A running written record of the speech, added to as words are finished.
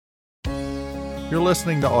You're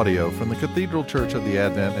listening to audio from the Cathedral Church of the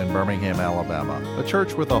Advent in Birmingham, Alabama, a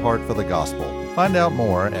church with a heart for the gospel. Find out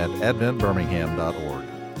more at adventbirmingham.org.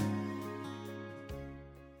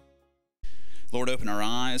 Lord, open our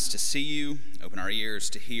eyes to see you, open our ears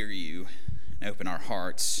to hear you, and open our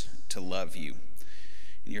hearts to love you.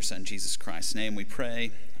 In your Son, Jesus Christ's name, we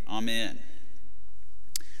pray. Amen.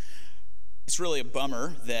 It's really a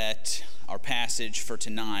bummer that our passage for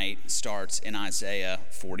tonight starts in Isaiah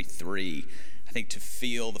 43. I think to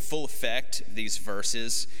feel the full effect of these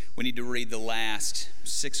verses, we need to read the last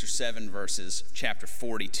 6 or 7 verses of chapter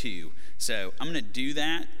 42. So I'm going to do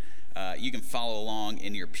that. You can follow along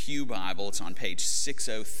in your pew Bible. It's on page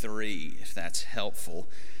 603, if that's helpful.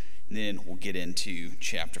 And then we'll get into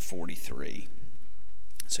chapter 43.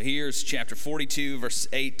 So here's chapter 42, verses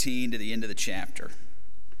 18 to the end of the chapter.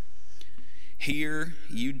 Hear,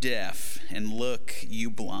 you deaf, and look, you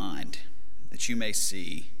blind, that you may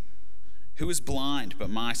see. Who is blind but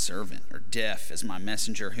my servant, or deaf as my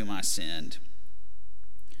messenger whom I send?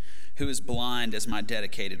 Who is blind as my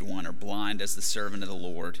dedicated one, or blind as the servant of the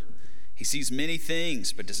Lord? He sees many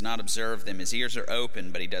things, but does not observe them. His ears are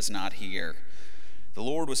open, but he does not hear. The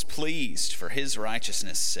Lord was pleased for his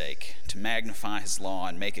righteousness' sake to magnify his law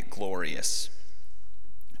and make it glorious.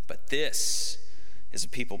 But this is a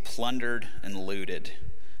people plundered and looted.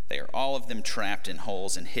 They are all of them trapped in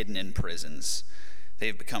holes and hidden in prisons. They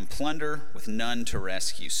have become plunder with none to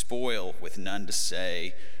rescue, spoil with none to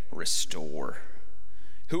say, restore.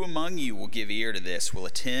 Who among you will give ear to this, will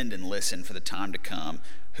attend and listen for the time to come?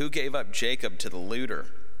 Who gave up Jacob to the looter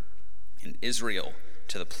and Israel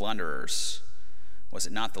to the plunderers? Was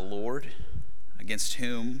it not the Lord, against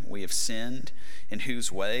whom we have sinned, in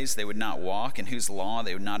whose ways they would not walk, in whose law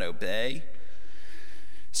they would not obey?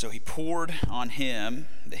 So he poured on him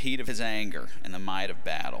the heat of his anger and the might of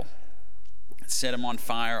battle. It set him on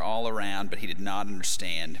fire all around, but he did not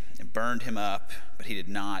understand. It burned him up, but he did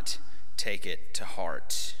not take it to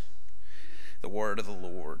heart. The word of the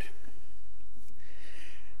Lord.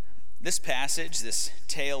 This passage, this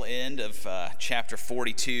tail end of chapter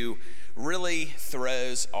 42, really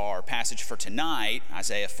throws our passage for tonight,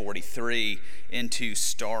 Isaiah 43, into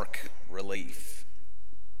stark relief.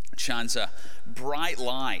 It shines a bright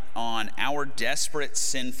light on our desperate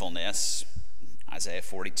sinfulness, Isaiah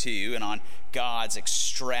 42, and on God's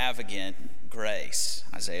extravagant grace,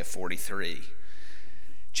 Isaiah 43.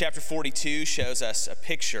 Chapter 42 shows us a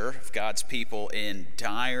picture of God's people in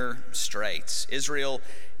dire straits. Israel,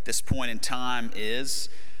 at this point in time, is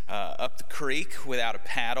up the creek without a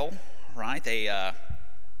paddle, right? They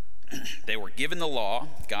were given the law,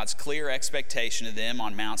 God's clear expectation of them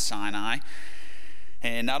on Mount Sinai.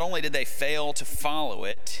 And not only did they fail to follow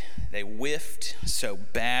it, they whiffed so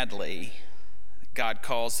badly, God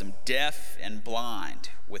calls them deaf and blind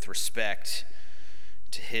with respect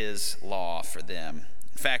to his law for them.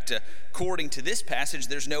 In fact, according to this passage,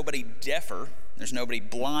 there's nobody deafer, there's nobody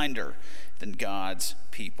blinder than God's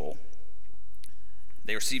people.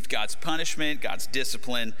 They received God's punishment, God's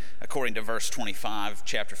discipline, according to verse 25,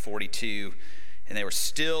 chapter 42, and they were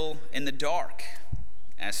still in the dark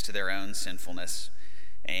as to their own sinfulness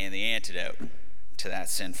and the antidote to that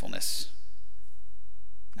sinfulness.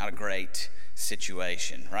 Not a great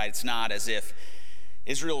situation, right? It's not as if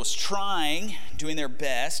Israel was trying, doing their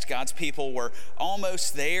best. God's people were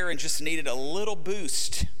almost there and just needed a little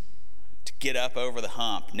boost to get up over the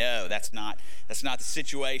hump. No, that's not the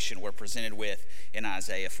situation we're presented with in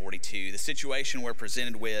Isaiah 42. The situation we're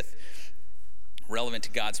presented with, relevant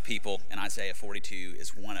to God's people in Isaiah 42,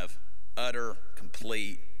 is one of utter,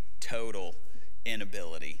 complete, total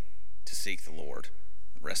inability to seek the Lord.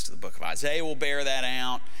 The rest of the book of Isaiah will bear that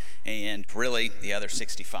out, and really the other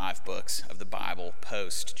 65 books of the Bible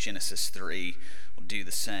post Genesis 3 will do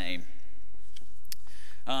the same.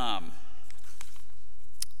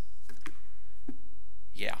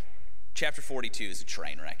 Chapter 42 is a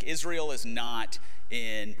train wreck. Israel is not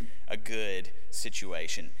in a good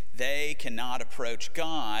situation. They cannot approach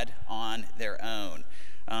God on their own.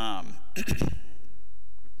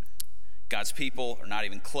 God's people are not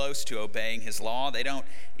even close to obeying his law. They don't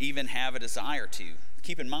even have a desire to.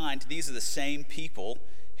 Keep in mind, these are the same people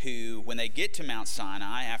who, when they get to Mount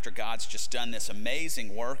Sinai, after God's just done this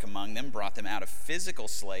amazing work among them, brought them out of physical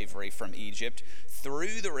slavery from Egypt,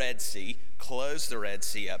 through the Red Sea, closed the Red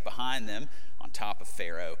Sea up behind them on top of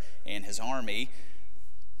Pharaoh and his army.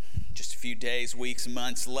 Just a few days, weeks,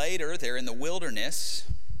 months later, they're in the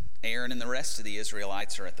wilderness. Aaron and the rest of the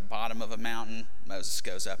Israelites are at the bottom of a mountain. Moses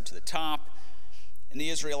goes up to the top. And the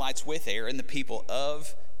Israelites with Aaron, the people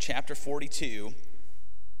of chapter 42,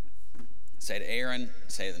 say to Aaron,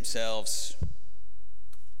 say to themselves,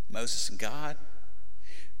 Moses and God,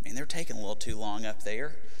 man, they're taking a little too long up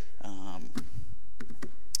there.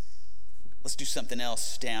 Let's do something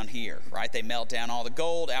else down here, right? They melt down all the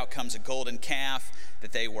gold. Out comes a golden calf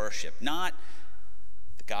that they worship. Not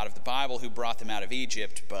the God of the Bible who brought them out of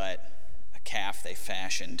Egypt, but a calf they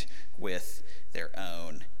fashioned with their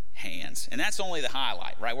own hands. And that's only the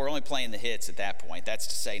highlight, right? We're only playing the hits at that point. That's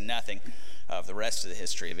to say nothing of the rest of the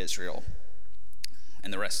history of Israel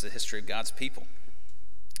and the rest of the history of God's people.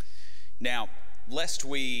 Now, lest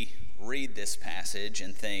we read this passage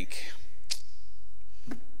and think,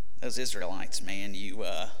 those Israelites, man, you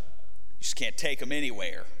just can't take them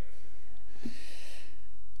anywhere.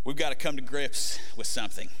 We've got to come to grips with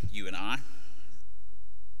something, you and I.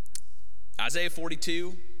 Isaiah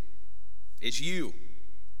 42 is you.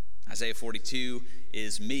 Isaiah 42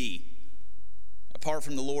 is me. Apart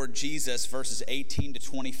from the Lord Jesus, verses 18 to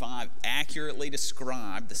 25 accurately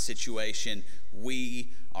describe the situation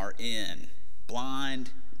we are in.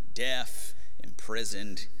 Blind, deaf,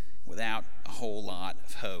 imprisoned, without a whole lot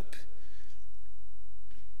of hope.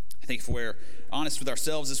 I think if we're honest with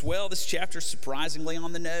ourselves as well, this chapter is surprisingly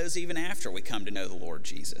on the nose even after we come to know the Lord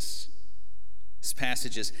Jesus. This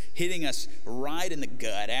passage is hitting us right in the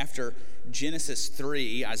gut. After Genesis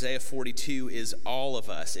 3, Isaiah 42 is all of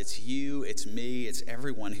us. It's you, it's me, it's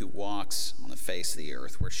everyone who walks on the face of the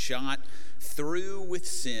earth. We're shot through with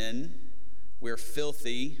sin. We're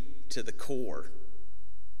filthy to the core.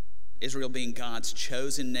 Israel, being God's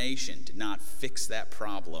chosen nation, did not fix that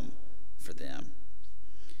problem for them.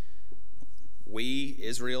 We,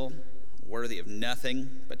 Israel, worthy of nothing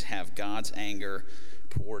but to have God's anger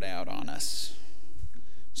poured out on us.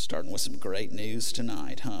 Starting with some great news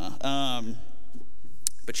tonight, huh?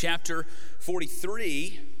 But chapter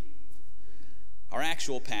 43, our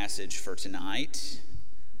actual passage for tonight,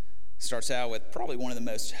 starts out with probably one of the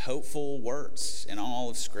most hopeful words in all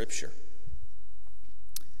of Scripture.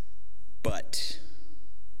 But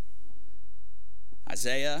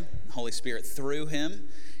Isaiah, the Holy Spirit through him,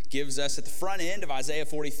 gives us at the front end of Isaiah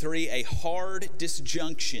 43 a hard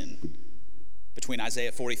disjunction between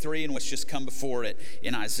Isaiah 43 and what's just come before it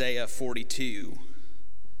in Isaiah 42.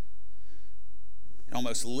 It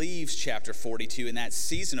almost leaves chapter 42 in that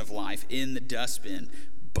season of life in the dustbin.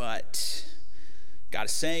 But God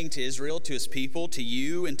is saying to Israel, to his people, to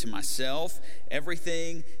you and to myself,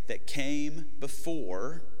 everything that came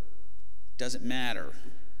before doesn't matter.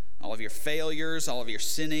 All of your failures, all of your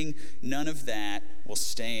sinning, none of that will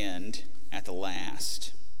stand at the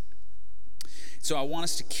last. So I want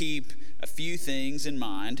us to keep a few things in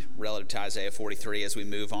mind relative to Isaiah 43 as we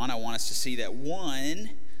move on. I want us to see that, one,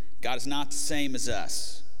 God is not the same as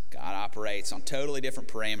us. God operates on totally different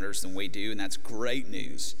parameters than we do, and that's great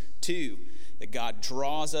news. Two, that God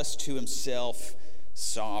draws us to himself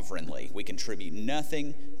sovereignly. We contribute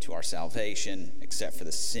nothing to our salvation except for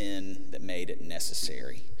the sin that made it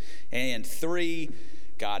necessary. And three,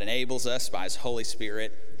 God enables us by his Holy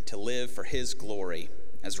Spirit to live for his glory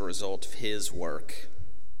as a result of his work.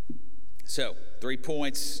 So, 3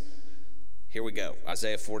 points. Here we go.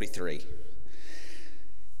 Isaiah 43.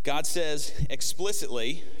 God says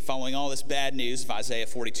explicitly, following all this bad news of Isaiah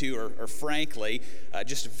 42, or frankly,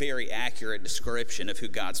 just a very accurate description of who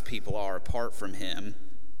God's people are apart from him.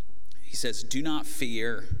 He says, "Do not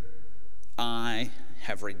fear, I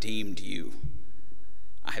have redeemed you.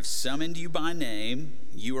 I have summoned you by name,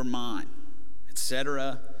 you are mine,"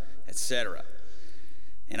 etc., etc.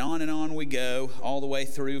 And on we go, all the way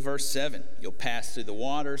through verse 7. You'll pass through the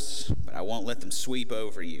waters, but I won't let them sweep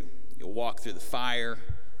over you. You'll walk through the fire,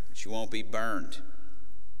 but you won't be burned.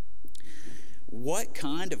 What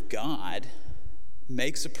kind of God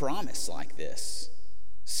makes a promise like this?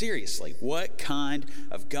 Seriously, what kind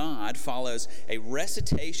of God follows a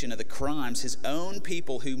recitation of the crimes his own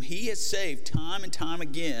people, whom he has saved time and time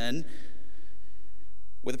again,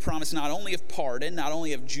 with a promise not only of pardon, not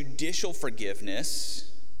only of judicial forgiveness,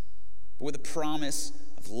 but with a promise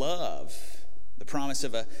of love, the promise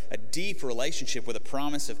of a deep relationship, with a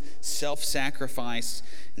promise of self-sacrifice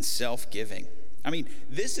and self-giving? I mean,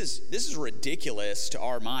 this is ridiculous to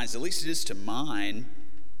our minds, at least it is to mine.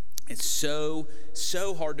 It's so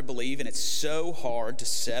hard to believe, and it's so hard to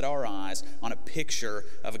set our eyes on a picture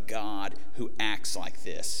of a God who acts like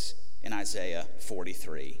this in Isaiah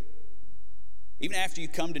 43. Even after you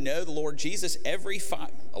come to know the Lord Jesus,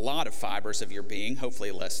 a lot of fibers of your being, hopefully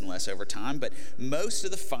less and less over time, but most of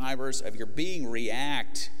the fibers of your being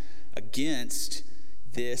react against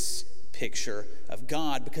this picture of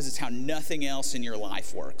God because it's how nothing else in your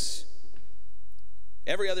life works.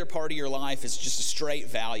 Every other part of your life is just a straight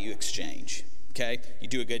value exchange, okay? You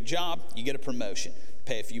do a good job, you get a promotion. You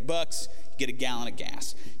pay a few bucks, you get a gallon of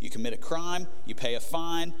gas. You commit a crime, you pay a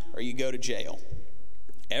fine, or you go to jail.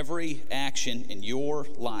 Every action in your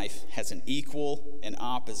life has an equal and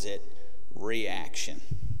opposite reaction.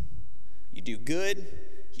 You do good,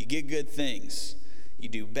 you get good things. You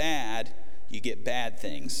do bad, you get bad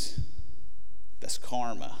things. That's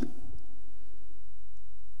karma.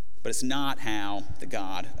 But it's not how the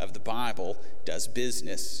God of the Bible does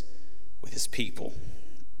business with his people.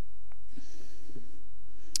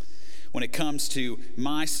 When it comes to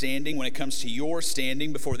my standing, when it comes to your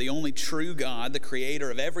standing before the only true God, the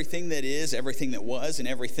creator of everything that is, everything that was, and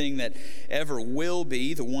everything that ever will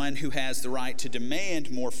be, the one who has the right to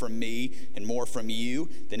demand more from me and more from you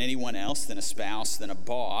than anyone else, than a spouse, than a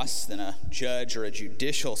boss, than a judge or a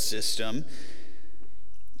judicial system,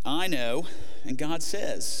 I know, and God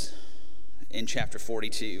says in chapter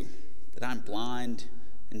 42, that I'm blind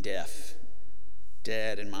and deaf,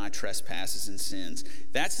 dead in my trespasses and sins.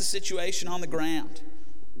 That's the situation on the ground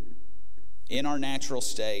in our natural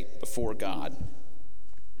state before God.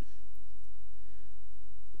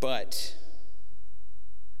 But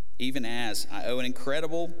even as I owe an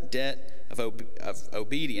incredible debt of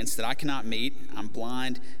obedience that I cannot meet, I'm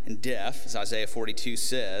blind and deaf, as Isaiah 42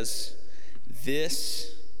 says,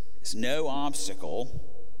 this is no obstacle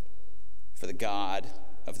for the God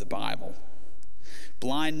of the Bible.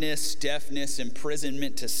 Blindness, deafness,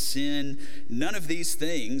 imprisonment to sin, none of these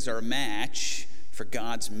things are a match for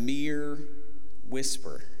God's mere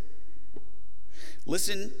whisper.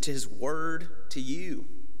 Listen to his word to you,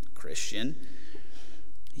 Christian.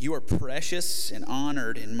 You are precious and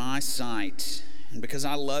honored in my sight, and because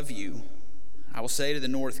I love you, I will say to the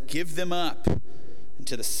north, give them up, and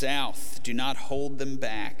to the south, do not hold them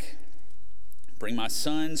back. Bring my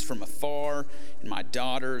sons from afar and my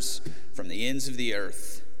daughters from the ends of the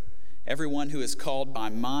earth. Everyone who is called by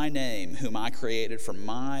my name, whom I created for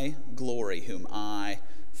my glory, whom I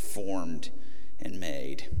formed and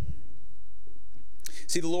made.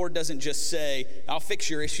 See, the Lord doesn't just say, I'll fix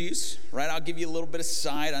your issues, right? I'll give you a little bit of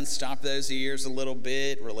sight, unstop those ears a little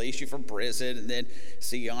bit, release you from prison, and then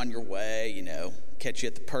see you on your way, catch you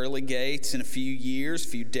at the pearly gates in a few years,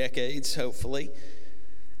 few decades, hopefully.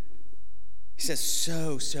 He says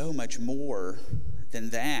so much more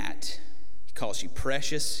than that. He calls you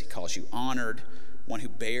precious. He calls you honored, one who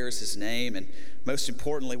bears his name, and most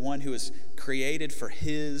importantly, one who is created for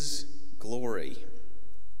his glory.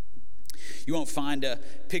 You won't find a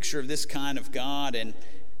picture of this kind of God in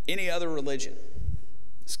any other religion.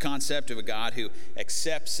 This concept of a God who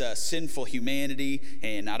accepts sinful humanity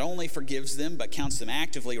and not only forgives them, but counts them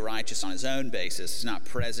actively righteous on his own basis is not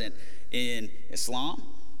present in Islam.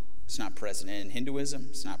 It's not present in Hinduism.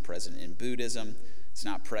 It's not present in Buddhism. It's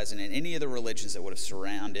not present in any of the religions that would have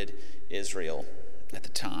surrounded Israel at the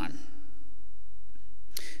time.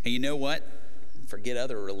 And you know what? Forget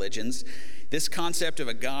other religions. This concept of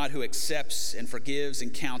a God who accepts and forgives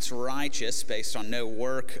and counts righteous based on no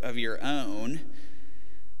work of your own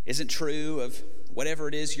isn't true of whatever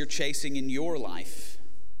it is you're chasing in your life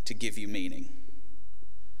to give you meaning.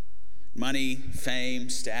 Money, fame,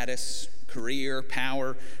 status, career,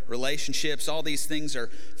 power, relationships, all these things are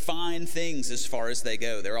fine things as far as they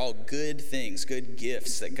go. They're all good things, good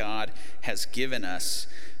gifts that God has given us,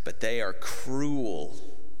 but they are cruel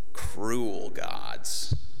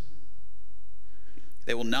gods.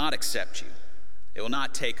 They will not accept you. They will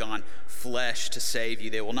not take on flesh to save you.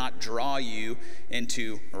 They will not draw you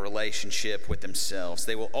into a relationship with themselves.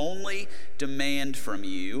 They will only demand from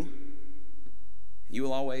you. You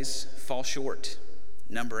will always fall short.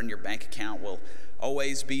 Number in your bank account will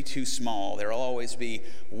always be too small. There will always be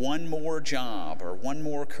one more job or one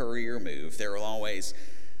more career move. There will always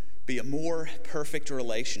be a more perfect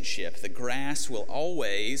relationship. The grass will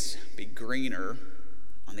always be greener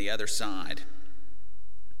on the other side.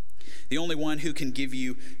 The only one who can give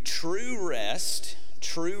you true rest,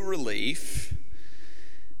 true relief,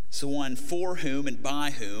 is the one for whom and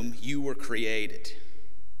by whom you were created.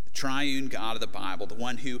 Triune God of the Bible, the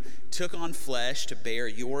one who took on flesh to bear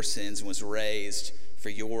your sins and was raised for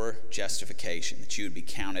your justification, that you would be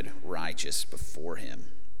counted righteous before him.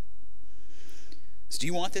 So do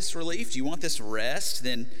you want this relief? Do you want this rest?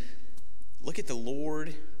 Then look at the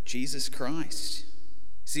Lord Jesus Christ.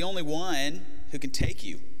 He's the only one who can take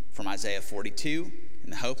you from Isaiah 42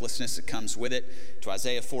 and the hopelessness that comes with it to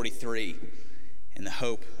Isaiah 43 and the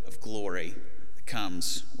hope of glory that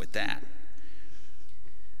comes with that.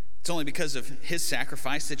 It's only because of his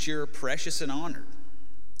sacrifice that you're precious and honored.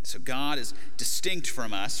 So God is distinct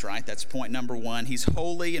from us, right? That's point number one. He's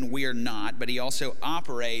holy and we are not, but he also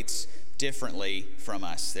operates differently from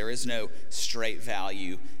us. There is no straight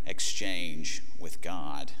value exchange with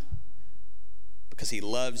God. because he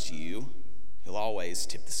loves you, he'll always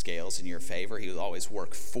tip the scales in your favor. He will always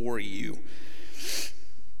work for you.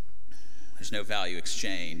 There's no value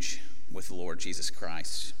exchange with the Lord Jesus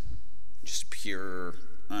Christ. Just pure,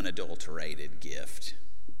 unadulterated gift.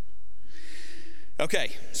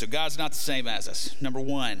 Okay, so God's not the same as us. Number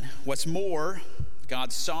one, what's more,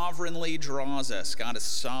 God sovereignly draws us. God is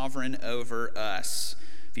sovereign over us.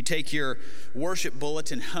 If you take your worship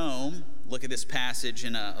bulletin home, look at this passage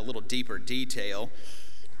in a little deeper detail.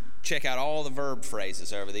 Check out all the verb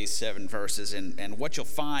phrases over these 7 verses, and what you'll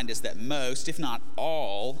find is that most, if not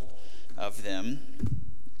all, of them,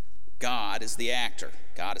 God is the actor.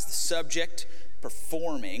 God is the subject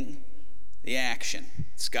performing the action.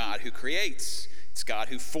 It's God who creates. It's God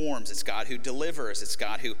who forms. It's God who delivers. It's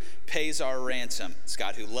God who pays our ransom. It's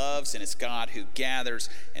God who loves, and it's God who gathers.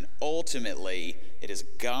 And ultimately, it is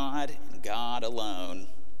God and God alone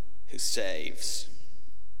who saves.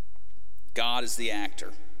 God is the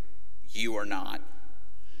actor. You are not.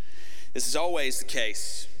 This is always the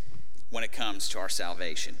case when it comes to our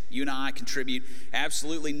salvation. You and I contribute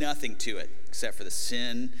absolutely nothing to it except for the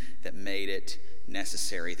sin that made it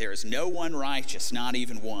necessary. There is no one righteous, not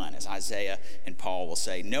even one, as Isaiah and Paul will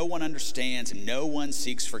say. No one understands and no one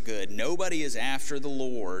seeks for good. Nobody is after the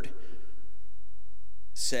Lord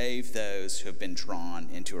save those who have been drawn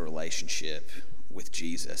into a relationship with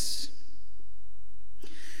Jesus.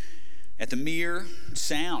 At the mere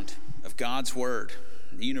sound of God's word,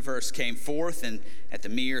 the universe came forth, and at the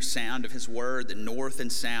mere sound of his word, the north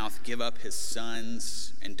and south give up his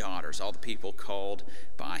sons and daughters, all the people called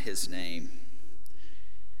by his name.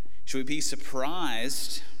 Should we be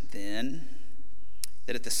surprised, then,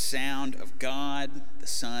 that at the sound of God, the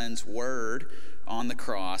Son's word on the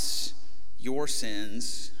cross, your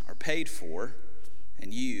sins are paid for,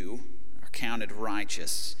 and you are counted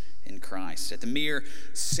righteous in Christ? At the mere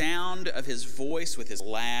sound of his voice with his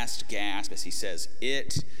last gasp, as he says,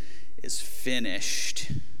 "It is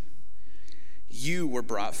finished," you were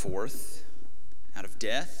brought forth out of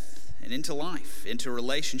death and into life, into a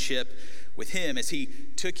relationship with him, as he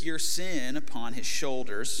took your sin upon his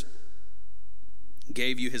shoulders,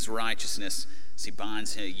 gave you his righteousness, as he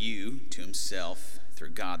binds you to himself through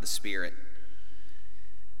God the Spirit.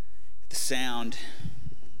 At the sound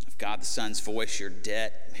of God the Son's voice, your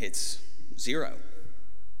debt hits zero.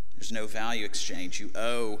 There's no value exchange. You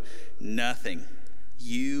owe nothing.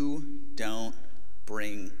 You don't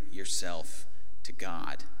bring yourself to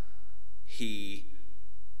God. He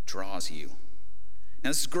draws you. Now,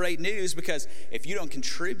 this is great news, because if you don't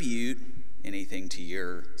contribute anything to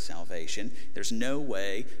your salvation, there's no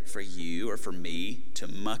way for you or for me to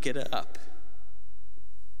muck it up.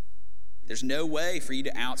 There's no way for you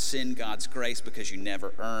to out-sin God's grace, because you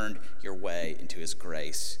never earned your way into his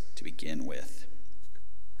grace to begin with.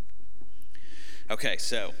 Okay,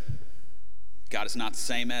 so God is not the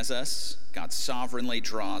same as us. God sovereignly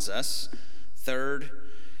draws us. Third,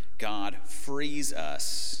 God frees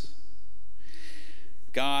us.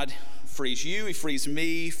 God frees you, he frees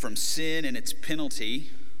me from sin and its penalty,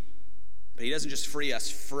 but he doesn't just free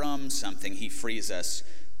us from something, he frees us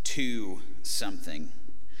to something.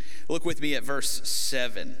 Look with me at verse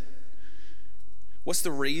 7. What's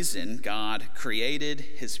the reason God created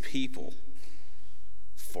his people?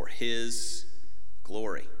 For his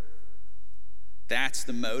glory. That's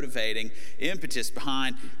the motivating impetus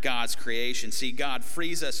behind God's creation. See, God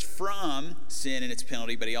frees us from sin and its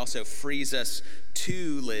penalty, but he also frees us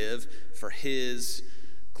to live for his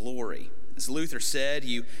glory. As Luther said,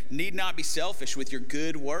 you need not be selfish with your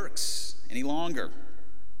good works any longer.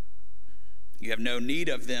 You have no need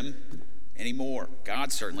of them anymore.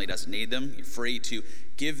 God certainly doesn't need them. You're free to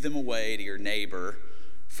give them away to your neighbor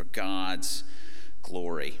for God's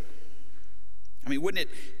glory. I mean, wouldn't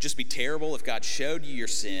it just be terrible if God showed you your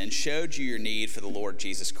sin, showed you your need for the Lord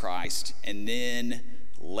Jesus Christ, and then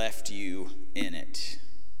left you in it?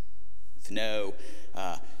 With no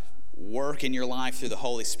work in your life through the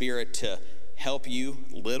Holy Spirit to help you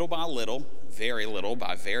little by little, very little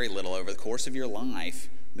by very little over the course of your life,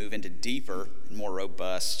 move into deeper and more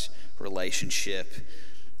robust relationship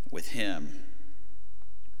with him.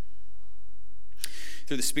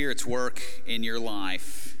 Through the Spirit's work in your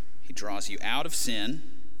life, he draws you out of sin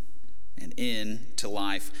and into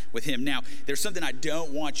life with him. Now, there's something I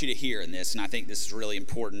don't want you to hear in this, and I think this is really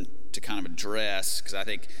important to kind of address, because I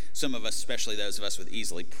think some of us, especially those of us with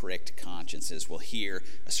easily pricked consciences, will hear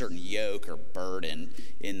a certain yoke or burden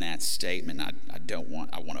in that statement. I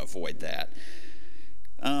want to avoid that.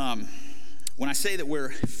 When I say that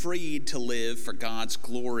we're freed to live for God's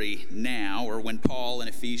glory now, or when Paul in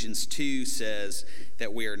Ephesians 2 says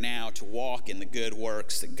that we are now to walk in the good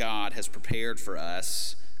works that God has prepared for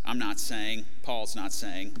us, Paul's not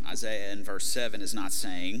saying, Isaiah in verse 7 is not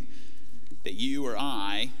saying that you or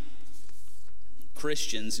I,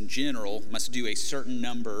 Christians in general, must do a certain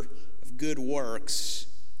number of good works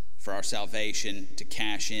for our salvation to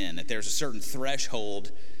cash in, that there's a certain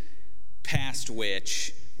threshold past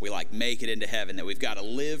which we make it into heaven, that we've got to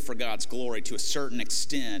live for God's glory to a certain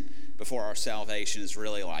extent before our salvation is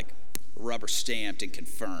really rubber stamped and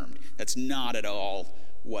confirmed. That's not at all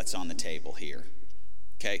what's on the table here.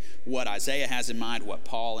 Okay, what Isaiah has in mind, what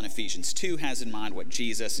Paul in Ephesians 2 has in mind, what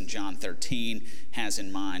Jesus in John 13 has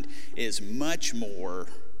in mind is much more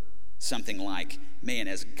something like, man,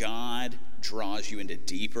 as God draws you into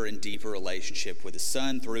deeper and deeper relationship with His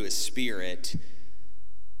Son through His Spirit,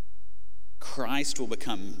 Christ will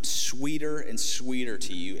become sweeter and sweeter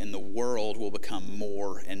to you, and the world will become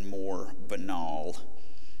more and more banal.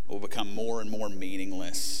 It will become more and more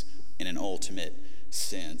meaningless in an ultimate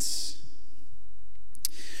sense.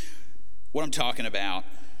 What I'm talking about,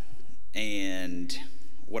 and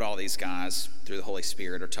what all these guys through the Holy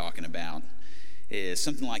Spirit are talking about, is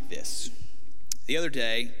something like this. The other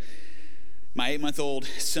day, my 8-month-old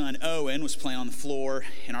son Owen was playing on the floor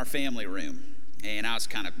in our family room. And I was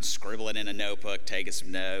kind of scribbling in a notebook, taking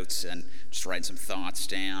some notes, and just writing some thoughts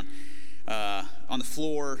down. On the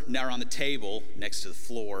floor, or on the table next to the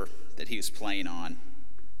floor that he was playing on,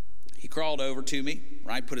 he crawled over to me,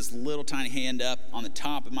 right? Put his little tiny hand up on the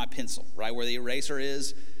top of my pencil, right where the eraser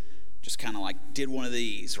is. Just kind of did one of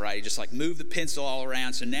these, right? He just moved the pencil all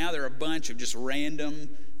around. So now there are a bunch of just random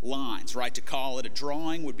lines, right? To call it a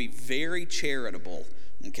drawing would be very charitable,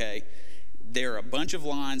 okay? There are a bunch of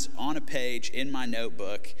lines on a page in my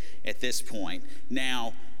notebook at this point.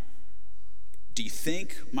 Now, do you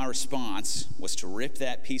think my response was to rip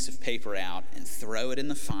that piece of paper out and throw it in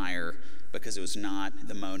the fire because it was not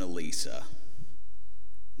the Mona Lisa?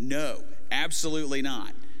 No, absolutely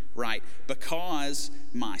not, right? Because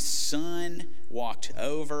my son walked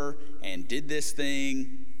over and did this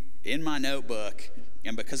thing in my notebook,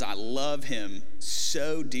 and because I love him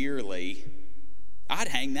so dearly, I'd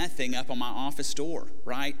hang that thing up on my office door,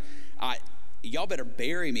 right? Y'all better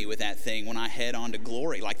bury me with that thing when I head on to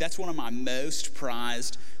glory. That's one of my most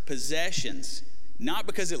prized possessions. Not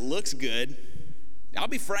because it looks good. I'll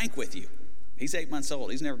be frank with you. He's 8 months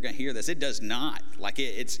old. He's never going to hear this. It does not.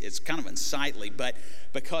 It's kind of unsightly, but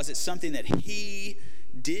because it's something that he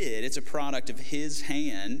did, it's a product of his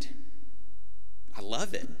hand, I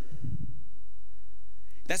love it.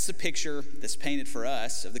 That's the picture that's painted for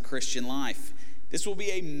us of the Christian life. This will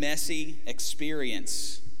be a messy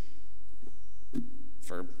experience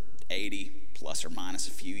for 80 plus or minus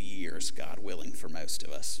a few years, God willing, for most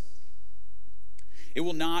of us. It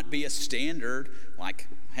will not be a standard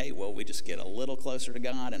hey, well, we just get a little closer to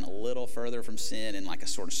God and a little further from sin in a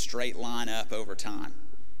sort of straight line up over time.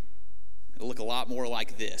 It'll look a lot more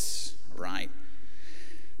like this, right?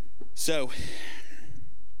 So,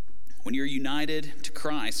 when you're united to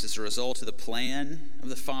Christ as a result of the plan of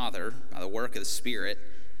the Father by the work of the Spirit,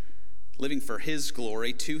 living for His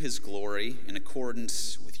glory, to His glory, in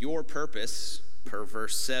accordance with your purpose, per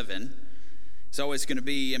verse 7, it's always going to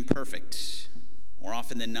be imperfect. More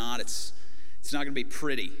often than not, it's not going to be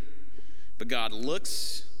pretty. But God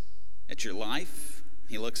looks at your life.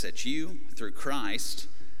 He looks at you through Christ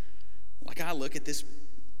like I look at this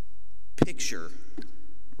picture,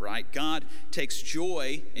 right? God takes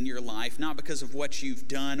joy in your life, not because of what you've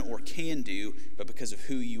done or can do, but because of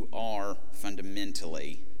who you are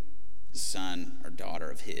fundamentally, son or daughter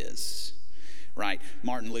of His, right?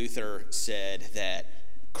 Martin Luther said that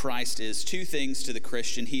Christ is two things to the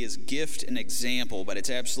Christian. He is gift and example, but it's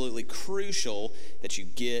absolutely crucial that you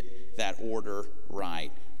get that order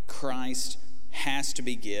right. Christ has to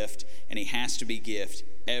be gift, and He has to be gift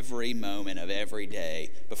every moment of every day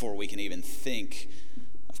before we can even think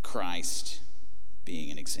of Christ being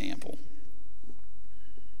an example.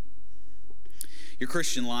 Your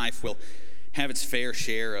Christian life will have its fair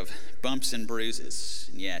share of bumps and bruises,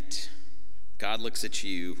 and yet God looks at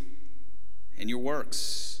you and your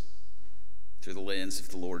works through the lens of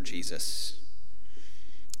the Lord Jesus.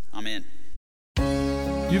 Amen.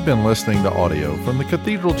 You've been listening to audio from the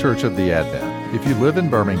Cathedral Church of the Advent. If you live in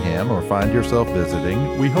Birmingham or find yourself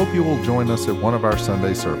visiting, we hope you will join us at one of our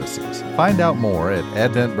Sunday services. Find out more at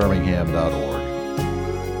adventbirmingham.org.